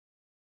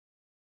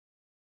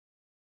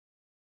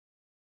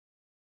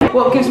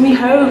What gives me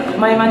hope?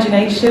 My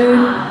imagination,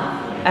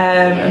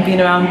 and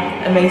being around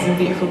amazing,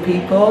 beautiful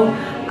people.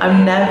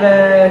 I'm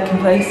never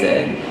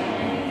complacent.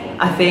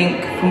 I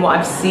think from what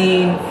I've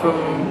seen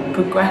from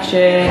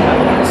progression,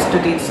 I've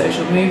studied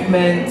social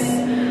movements,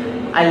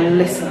 I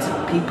listen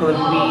to people and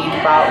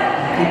read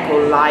about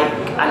people like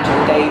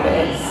Angela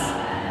Davis,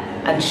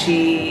 and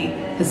she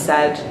has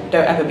said,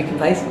 don't ever be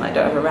complacent, like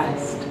don't ever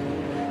rest.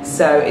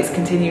 So it's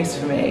continuous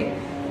for me.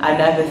 I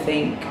never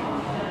think,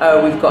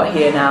 oh, we've got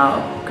here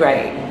now,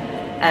 great.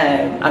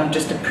 I'm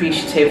just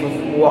appreciative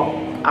of what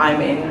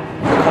I'm in,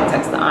 the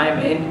context that I'm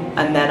in,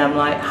 and then I'm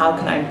like, how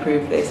can I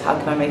improve this? How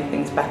can I make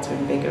things better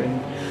and bigger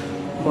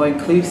and more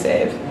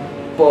inclusive?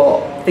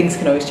 But things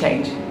can always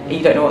change.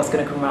 You don't know what's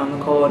going to come around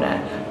the corner.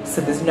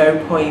 So there's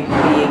no point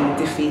being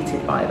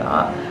defeated by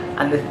that.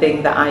 And the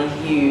thing that I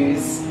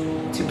use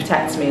to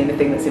protect me and the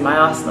thing that's in my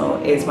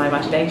arsenal is my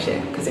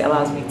imagination, because it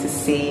allows me to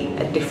see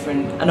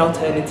an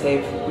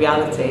alternative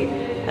reality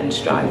and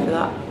strive for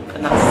that.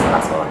 And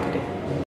that's all